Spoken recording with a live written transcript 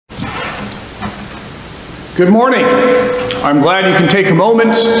Good morning. I'm glad you can take a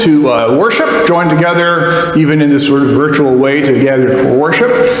moment to worship, join together even in this sort of virtual way to gather for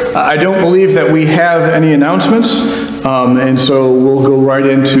worship. I don't believe that we have any announcements, and so we'll go right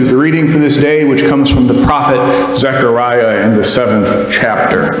into the reading for this day, which comes from the prophet Zechariah in the 7th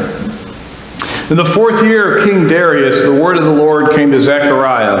chapter. In the 4th year of King Darius, the word of the Lord came to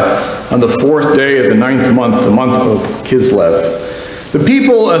Zechariah on the 4th day of the 9th month, the month of Kislev. The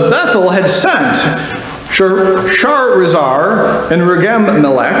people of Bethel had sent Sharezer and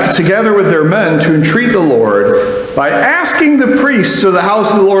Regem-melech together with their men to entreat the Lord by asking the priests of the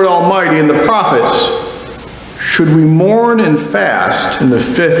house of the Lord Almighty and the prophets, should we mourn and fast in the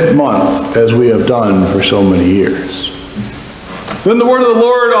 5th month as we have done for so many years? Then the word of the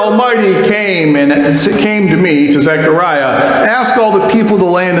Lord Almighty came to me, to Zechariah, ask all the people of the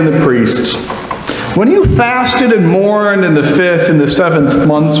land and the priests, when you fasted and mourned in the 5th and the 7th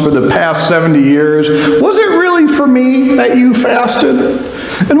months for the past 70 years, was it really for me that you fasted?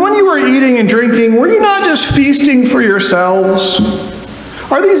 And when you were eating and drinking, were you not just feasting for yourselves?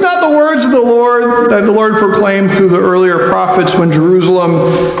 Are these not the words of the Lord that the Lord proclaimed through the earlier prophets when Jerusalem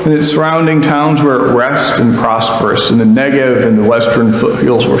and its surrounding towns were at rest and prosperous, and the Negev and the western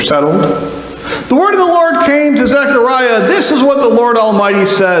foothills were settled? The word of the Lord came to Zechariah. This is what the Lord Almighty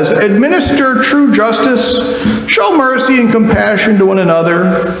says. Administer true justice. Show mercy and compassion to one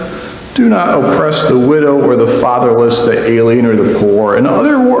another. Do not oppress the widow or the fatherless, the alien or the poor. In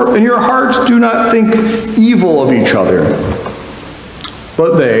your hearts do not think evil of each other.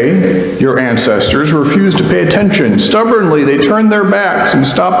 But they, your ancestors, refused to pay attention. Stubbornly, they turned their backs and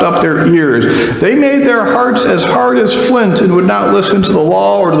stopped up their ears. They made their hearts as hard as flint and would not listen to the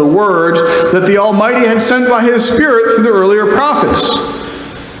law or to the words that the Almighty had sent by His Spirit through the earlier prophets.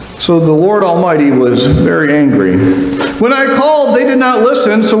 So the Lord Almighty was very angry. When I called, they did not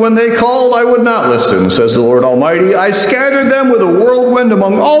listen, so when they called, I would not listen, says the Lord Almighty. I scattered them with a whirlwind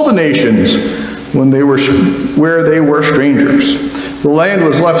among all the nations where they were strangers. The land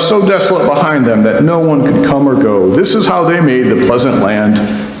was left so desolate behind them that no one could come or go. This is how they made the pleasant land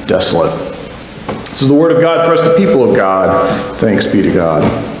desolate. This is the word of God for us, the people of God. Thanks be to God.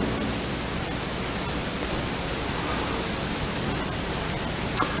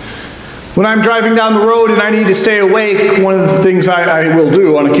 When I'm driving down the road and I need to stay awake, one of the things I will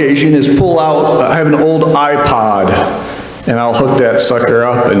do on occasion is pull out, I have an old iPod, and I'll hook that sucker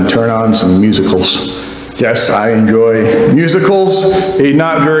up and turn on some musicals. Yes, I enjoy musicals, a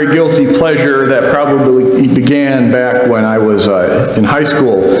not very guilty pleasure that probably began back when I was in high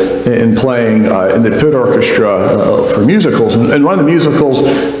school in playing in the pit orchestra for musicals. And one of the musicals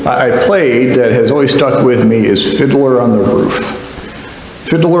I played that has always stuck with me is Fiddler on the Roof.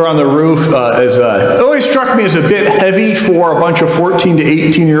 Fiddler on the Roof it always struck me as a bit heavy for a bunch of 14 to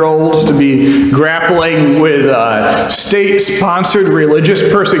 18-year-olds to be grappling with state-sponsored religious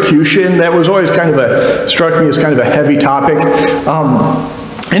persecution. That was always struck me as kind of a heavy topic.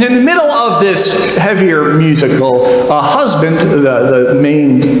 And in the middle of this heavier musical, a husband, the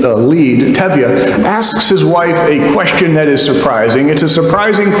main lead, Tevye, asks his wife a question that is surprising. It's a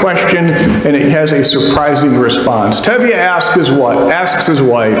surprising question, and it has a surprising response. Tevye asks his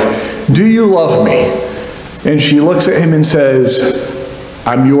wife, do you love me? And she looks at him and says,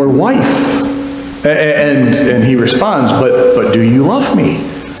 I'm your wife. And he responds, but do you love me?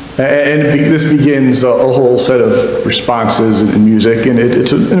 And this begins a whole set of responses and music, and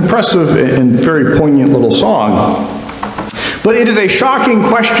it's an impressive and very poignant little song. But it is a shocking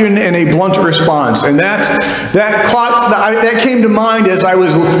question and a blunt response, and that came to mind as I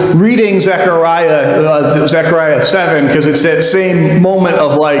was reading Zechariah 7, because it's that same moment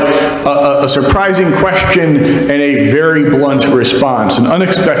of like a surprising question and a very blunt response, an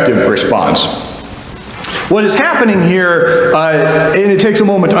unexpected response. What is happening here, and it takes a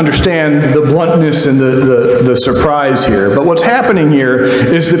moment to understand the bluntness and the surprise here, but what's happening here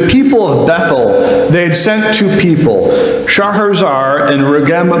is the people of Bethel, they had sent two people, Sharezer and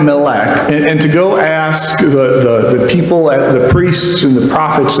Regem-melech, and to go ask the people, the priests and the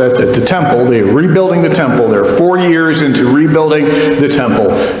prophets at the temple. They are rebuilding the temple. They're 4 years into rebuilding the temple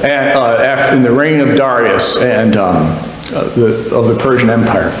in the reign of Darius and of the Persian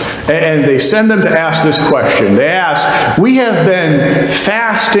Empire. And they send them to ask this question. They ask, we have been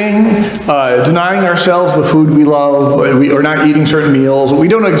fasting, denying ourselves the food we love, we are not eating certain meals. We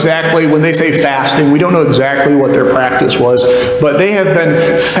don't know exactly, when they say fasting, we don't know exactly what their practice was, but they have been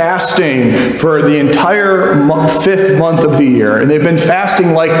fasting for the entire 5th month of the year, and they've been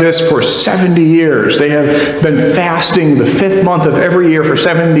fasting like this for 70 years. They have been fasting the 5th month of every year for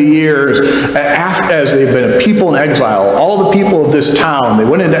 70 years as they've been a people in exile. all the people of this town. They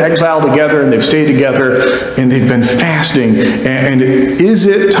went into exile together and they've stayed together and they've been fasting. And is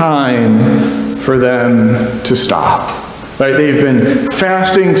it time for them to stop? Right? They've been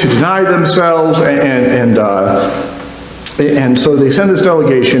fasting to deny themselves, and so they send this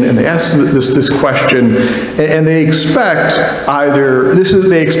delegation and they ask this question, and they expect either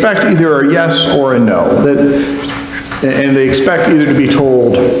a yes or a no. And they expect either to be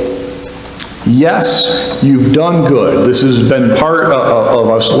told, yes, you've done good. This has been part of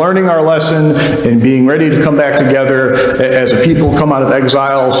us learning our lesson and being ready to come back together as a people come out of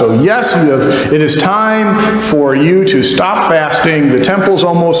exile. So yes, it is time for you to stop fasting. The temple's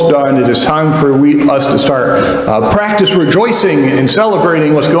almost done. It is time for us to start practice rejoicing and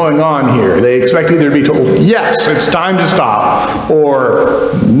celebrating what's going on here. They expect either to be told, yes, it's time to stop, or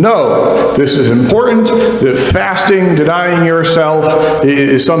no, this is important. That fasting, denying yourself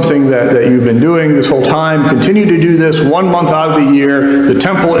is something that you've been doing this whole time. Continue to do this 1 month out of the year. The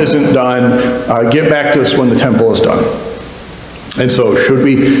temple isn't done. Get back to us when the temple is done. And so should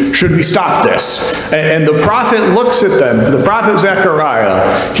we stop this? And the prophet looks at them, the prophet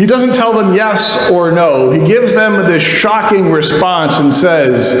Zechariah. He doesn't tell them yes or no. He gives them this shocking response and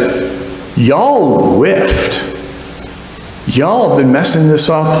says, y'all whiffed. Y'all have been messing this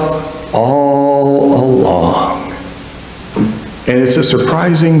up all along. And it's a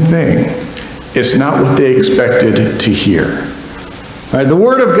surprising thing. It's not what they expected to hear. Right, the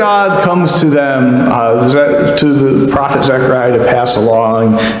word of God comes to them, to the prophet Zechariah to pass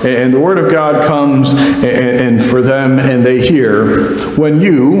along, and the word of God comes and for them, and they hear, when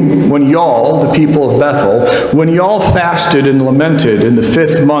y'all, the people of Bethel, when y'all fasted and lamented in the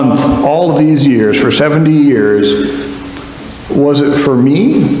 5th month all of these years, for 70 years, was it for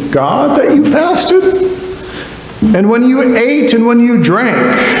me, God, that you fasted? And when you ate and when you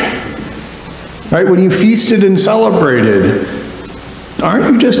drank, right, when you feasted and celebrated,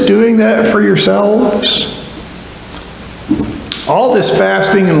 aren't you just doing that for yourselves? All this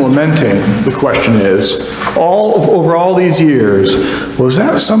fasting and lamenting, the question is, over all these years, was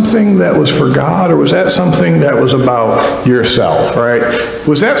that something that was for God, or was that something that was about yourself, right?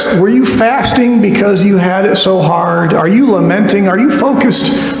 Were you fasting because you had it so hard? Are you lamenting? Are you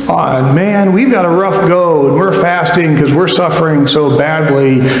focused on, man, we've got a rough go, and we're fasting because we're suffering so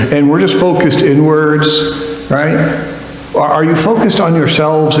badly, and we're just focused inwards, right? Are you focused on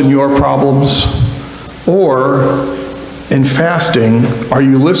yourselves and your problems? Or, in fasting, are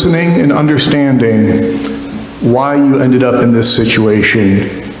you listening and understanding why you ended up in this situation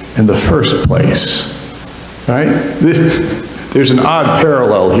in the first place? Right? There's an odd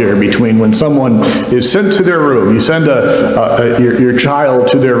parallel here between when someone is sent to their room. You send your child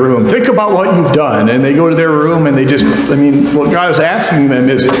to their room. Think about what you've done. And they go to their room and what God is asking them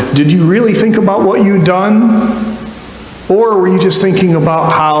is, did you really think about what you've done? Or were you just thinking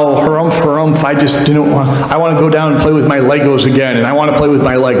about how, harumph, I want to go down and play with my Legos again, and I want to play with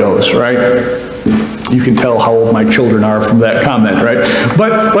my Legos, right? You can tell how old my children are from that comment, right?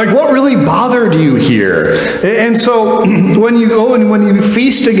 But, what really bothered you here? And so, when you go and when you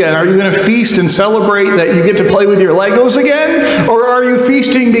feast again, are you going to feast and celebrate that you get to play with your Legos again? Or are you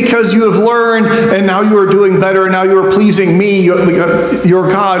feasting because you have learned, and now you are doing better, and now you are pleasing me, your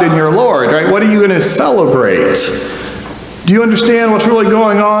God and your Lord, right? What are you going to celebrate? Do you understand what's really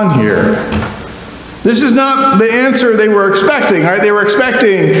going on here? This is not the answer they were expecting, right? They were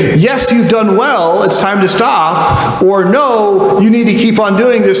expecting, yes, you've done well, it's time to stop, or no, you need to keep on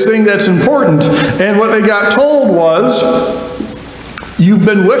doing this thing that's important. And what they got told was, you've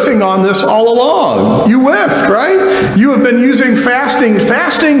been whiffing on this all along. You whiffed, right? You have been using fasting.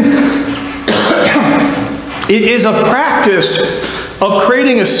 Fasting it is a practice of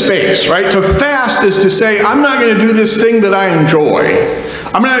creating a space, right? To fast is to say, I'm not going to do this thing that I enjoy.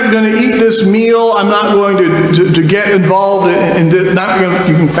 I'm not going to eat this meal. I'm not going to get involved in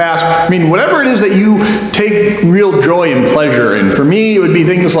you can fast. I mean, whatever it is that you take real joy and pleasure in. For me, it would be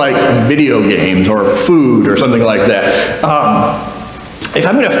things like video games or food or something like that. If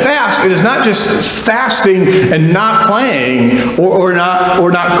I'm going to fast, it is not just fasting and not playing or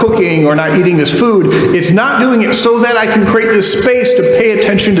not cooking or not eating this food. It's not doing it so that I can create this space to pay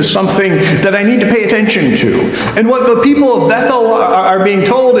attention to something that I need to pay attention to. And what the people of Bethel are being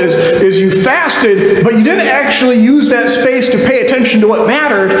told is you fasted, but you didn't actually use that space to pay attention to what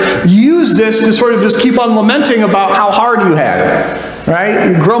mattered. You used this to sort of just keep on lamenting about how hard you had it. Right?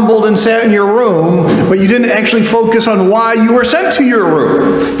 You grumbled and sat in your room, but you didn't actually focus on why you were sent to your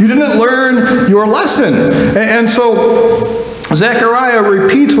room. You didn't learn your lesson. And so Zechariah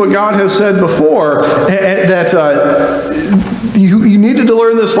repeats what God has said before, that you needed to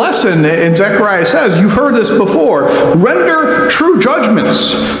learn this lesson. And Zechariah says, you've heard this before. Render true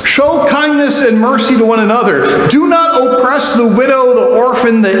judgments. Show kindness and mercy to one another. Do not oppress the widow, the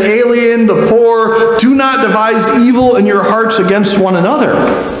orphan, the alien, the poor. Do not devise evil in your hearts against one another.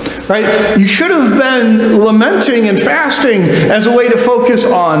 Right? You should have been lamenting and fasting as a way to focus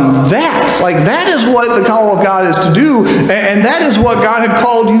on that. Like, that is what the call of God is to do, and that is what God had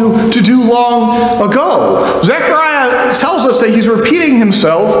called you to do long ago. Zechariah tells us that he's repeating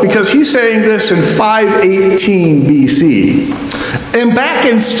himself because he's saying this in 518 BC. And back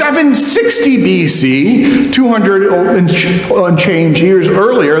in 760 BC, 200 and change years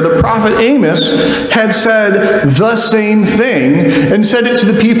earlier, the prophet Amos had said the same thing and said it to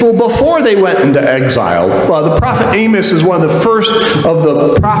the people before they went into exile. The prophet Amos is one of the first of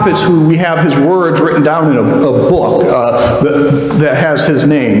the prophets who we have his words written down in a book that has his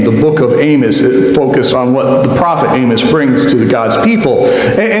name, the book of Amos. It focused on what the prophet Amos brings to God's people.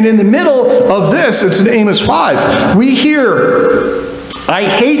 And in the middle of this, it's in Amos 5, we hear, I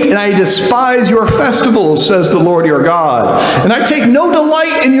hate and I despise your festivals, says the Lord your God, and I take no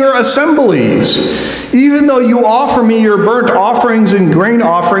delight in your assemblies. Even though you offer me your burnt offerings and grain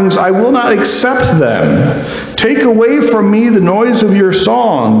offerings, I will not accept them. Take away from me the noise of your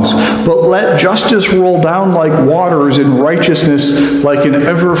songs, but let justice roll down like waters and righteousness like an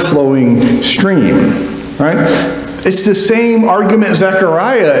ever-flowing stream. Right? It's the same argument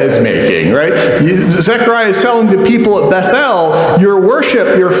Zechariah is making, right? Zechariah is telling the people at Bethel, your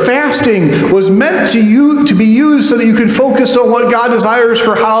worship, your fasting was meant to be used so that you can focus on what God desires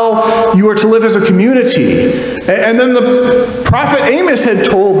for how you are to live as a community. And then the prophet Amos had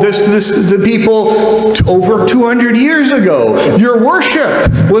told this to people over 200 years ago. Your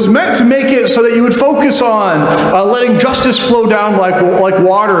worship was meant to make it so that you would focus on letting justice flow down like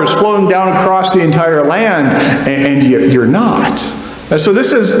waters flowing down across the entire land. And you're not. And so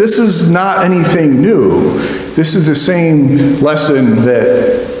this is not anything new. This is the same lesson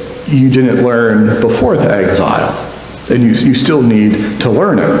that you didn't learn before the exile. And you still need to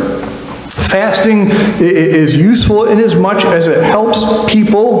learn it. Fasting is useful inasmuch as it helps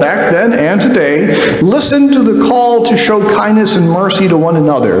people back then and today listen to the call to show kindness and mercy to one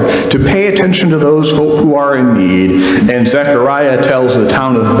another, to pay attention to those who are in need. And Zechariah tells the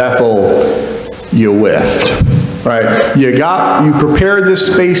town of Bethel, you whiffed. Right? You prepared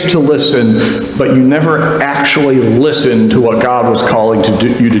this space to listen, but you never actually listened to what God was calling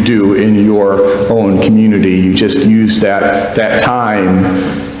you to do in your own community. You just used that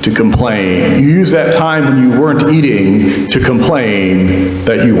time to complain. You used that time when you weren't eating to complain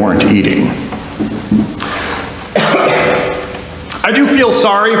that you weren't eating. I do feel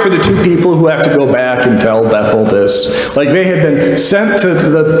sorry for the two people who have to go back and tell Bethel this. Like, they had been sent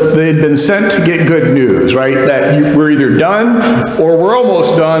to get good news, right? That we're either done or we're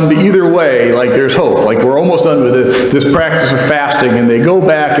almost done, but either way, like, there's hope. Like, we're almost done with this practice of fasting, and they go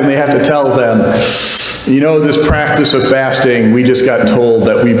back and they have to tell them, you know, this practice of fasting, we just got told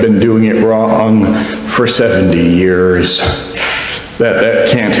that we've been doing it wrong for 70 years. That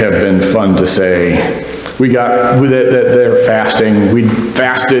can't have been fun to say. We got that they're fasting. We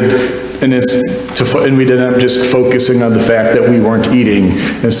fasted, and we ended up just focusing on the fact that we weren't eating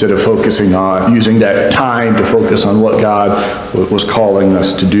instead of focusing on using that time to focus on what God was calling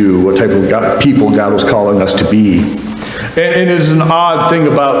us to do, what type of people God was calling us to be. And it is an odd thing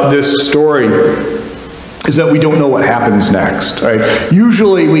about this story is that we don't know what happens next, right?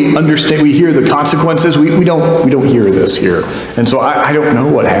 Usually we understand, we hear the consequences. We don't hear this here, and so I don't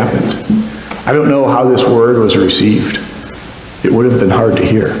know what happened. I don't know how this word was received. It would have been hard to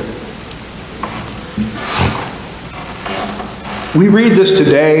hear. We read this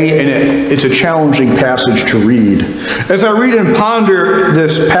today, and it's a challenging passage to read. As I read and ponder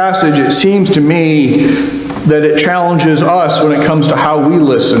this passage, it seems to me that it challenges us when it comes to how we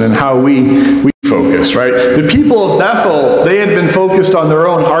listen and how we focus, right? The people of Bethel, they had been focused on their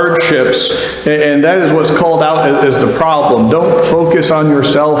own hardships, and that is what's called out as the problem. Don't focus on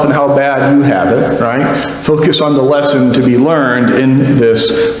yourself and how bad you have it, right? Focus on the lesson to be learned in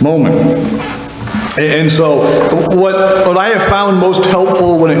this moment. And so what I have found most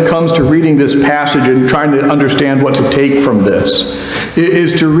helpful when it comes to reading this passage and trying to understand what to take from this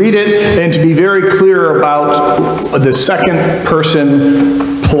is to read it and to be very clear about the second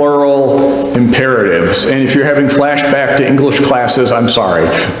person plural imperatives. And if you're having flashback to English classes, I'm sorry.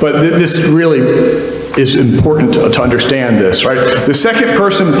 But this really is important to understand this, right? The second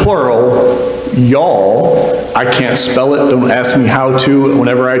person plural, y'all, I can't spell it, don't ask me how to.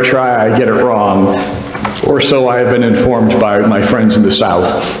 Whenever I try, I get it wrong. Or so I have been informed by my friends in the South.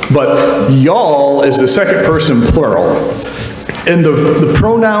 But y'all is the second person plural. And the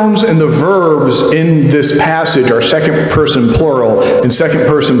pronouns and the verbs in this passage are second person plural and second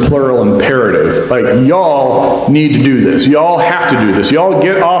person plural imperative. Like, y'all need to do this. Y'all have to do this. Y'all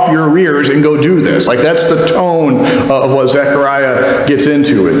get off your rears and go do this. Like, that's the tone of what Zechariah gets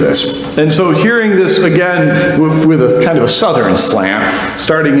into with this. And so hearing this again with a kind of a southern slant,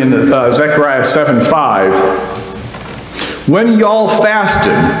 starting in Zechariah 7:5, when y'all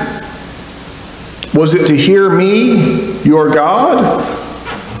fasted, was it to hear me, your God?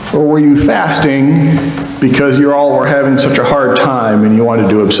 Or were you fasting because you all were having such a hard time and you wanted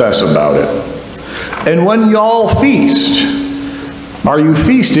to obsess about it? And when y'all feast, are you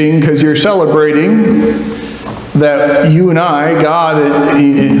feasting because you're celebrating that you and I,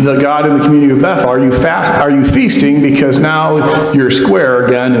 the God in the community of Bethel, are you feasting because now you're square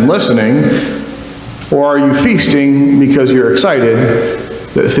again and listening? Or are you feasting because you're excited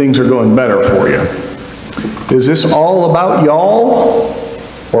that things are going better for you? Is this all about y'all?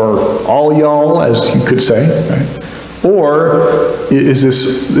 Or all y'all, as you could say, right? Or is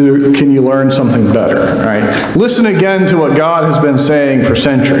this, can you learn something better, right? Listen again to what God has been saying for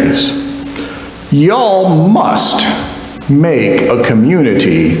centuries. Y'all must make a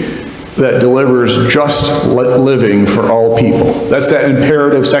community that delivers just living for all people. That's that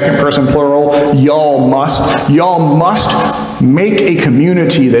imperative second person plural. Y'all must make a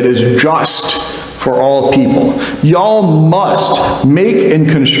community that is just for all people. Y'all must make and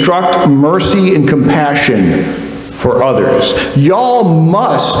construct mercy and compassion for others. Y'all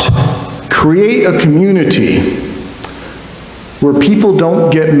must create a community where people don't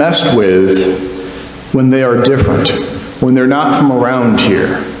get messed with when they are different, when they're not from around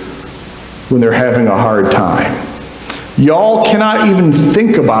here, when they're having a hard time. Y'all cannot even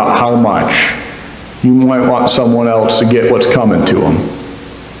think about how much you might want someone else to get what's coming to them.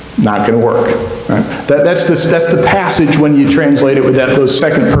 Not going to work. Right? That's the passage when you translate it with those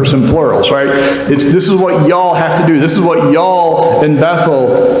second person plurals, right? This is what y'all have to do. This is what y'all in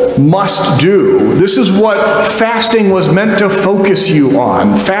Bethel must do. This is what fasting was meant to focus you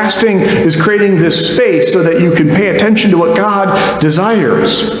on. Fasting is creating this space so that you can pay attention to what God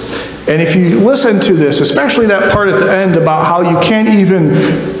desires. And if you listen to this, especially that part at the end about how you can't even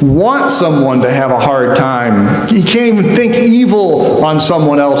want someone to have a hard time, you can't even think evil on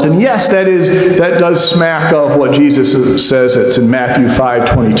someone else. And yes, that does smack of what Jesus says. It's in Matthew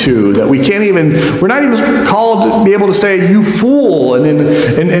 5:22, that we're not even called to be able to say, you fool,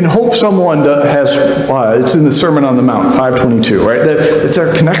 and hope someone has, it's in the Sermon on the Mount, 5:22, right? It's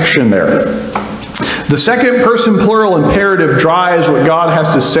our connection there. The second person plural imperative drives what God has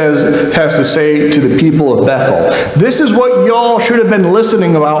to say to the people of Bethel. This is what y'all should have been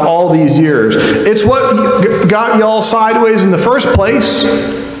listening about all these years. It's what got y'all sideways in the first place.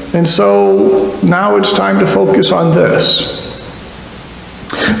 And so now it's time to focus on this.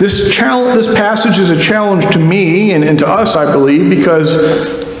 This passage is a challenge to me and to us, I believe,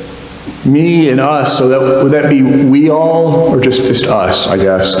 because me and us, so would that be we all, or just us, I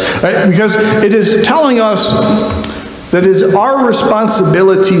guess? Right? Because it is telling us that it is our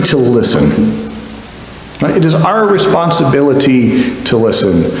responsibility to listen. Right? It is our responsibility to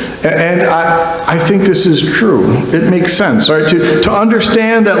listen. And I think this is true. It makes sense, right? To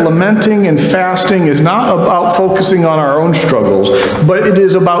understand that lamenting and fasting is not about focusing on our own struggles, but it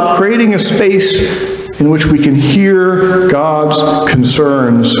is about creating a space in which we can hear God's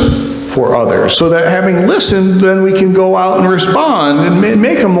concerns for others, so that having listened, then we can go out and respond and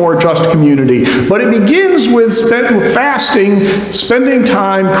make a more just community. But it begins with fasting, spending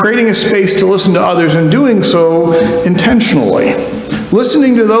time, creating a space to listen to others, and doing so intentionally.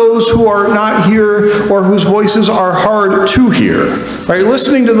 Listening to those who are not here or whose voices are hard to hear. Right?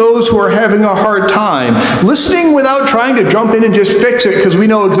 Listening to those who are having a hard time. Listening without trying to jump in and just fix it because we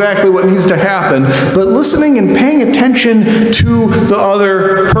know exactly what needs to happen. But listening and paying attention to the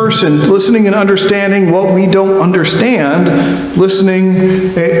other person. Listening and understanding what we don't understand.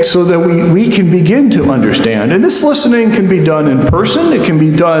 Listening so that we can begin to understand. And this listening can be done in person. It can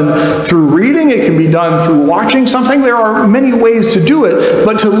be done through reading. It can be done through watching something. There are many ways to do it.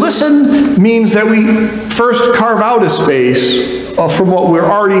 But to listen means that we first carve out a space from what we're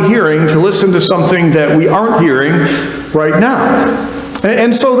already hearing to listen to something that we aren't hearing right now.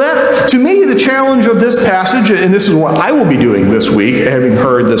 And so that, to me, the challenge of this passage, and this is what I will be doing this week, having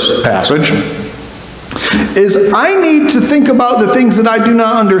heard this passage, is I need to think about the things that I do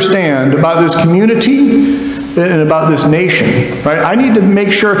not understand about this community and about this nation. Right? I need to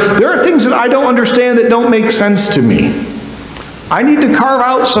make sure there are things that I don't understand that don't make sense to me. I need to carve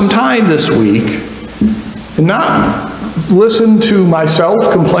out some time this week and not listen to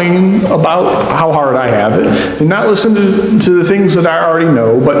myself complaining about how hard I have it, and not listen to the things that I already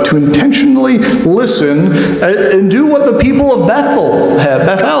know, but to intentionally listen and do what the people of Bethel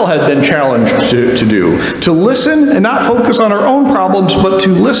had been challenged to do. To listen and not focus on our own problems, but to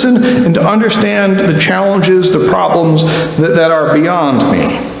listen and to understand the challenges, the problems that are beyond me.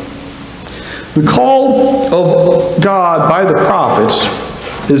 The call of God by the prophets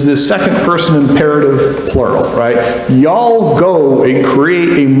is this second person imperative plural, right? Y'all go and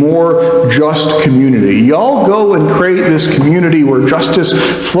create a more just community. Y'all go and create this community where justice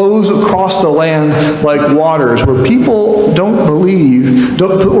flows across the land like waters, where people don't believe,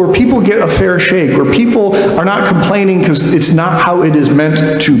 where people get a fair shake, where people are not complaining because it's not how it is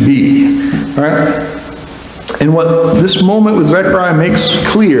meant to be, right? And what this moment with Zechariah makes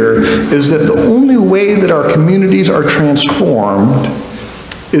clear is that the only way that our communities are transformed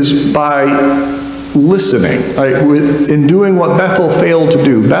is by listening, right? In doing what Bethel failed to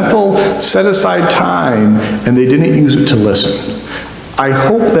do. Bethel set aside time and they didn't use it to listen. I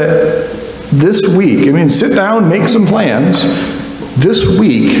hope that this week, sit down, make some plans. This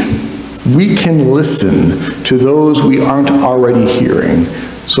week, we can listen to those we aren't already hearing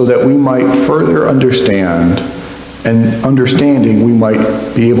so that we might further understand, and understanding we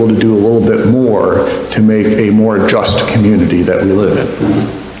might be able to do a little bit more to make a more just community that we live in.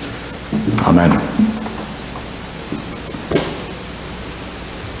 Amen.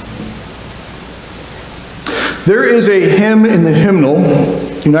 There is a hymn in the hymnal,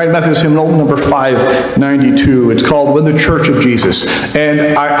 United Methodist hymnal number 592. It's called When the Church of Jesus.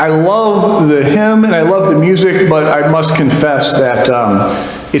 And I love the hymn and I love the music, but I must confess that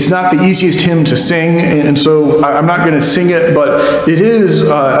it's not the easiest hymn to sing, and so I'm not going to sing it, but it is,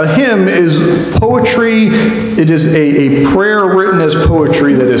 a hymn is poetry. It is a prayer written as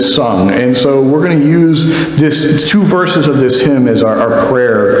poetry that is sung. And so we're going to use this 2 verses of this hymn as our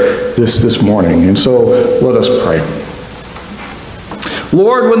prayer this morning. And so let us pray.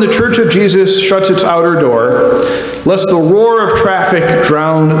 Lord, when the Church of Jesus shuts its outer door, lest the roar of traffic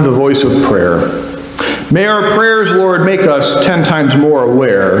drown the voice of prayer. May our prayers, Lord, make us 10 times more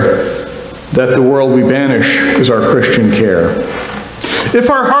aware that the world we banish is our Christian care. If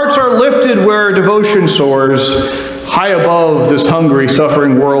our hearts are lifted where devotion soars, high above this hungry,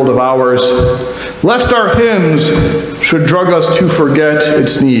 suffering world of ours, lest our hymns should drug us to forget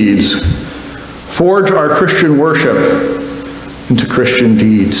its needs, forge our Christian worship into Christian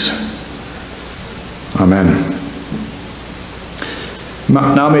deeds. Amen.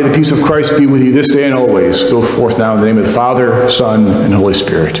 Now may the peace of Christ be with you this day and always. Go forth now in the name of the Father, Son, and Holy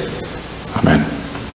Spirit.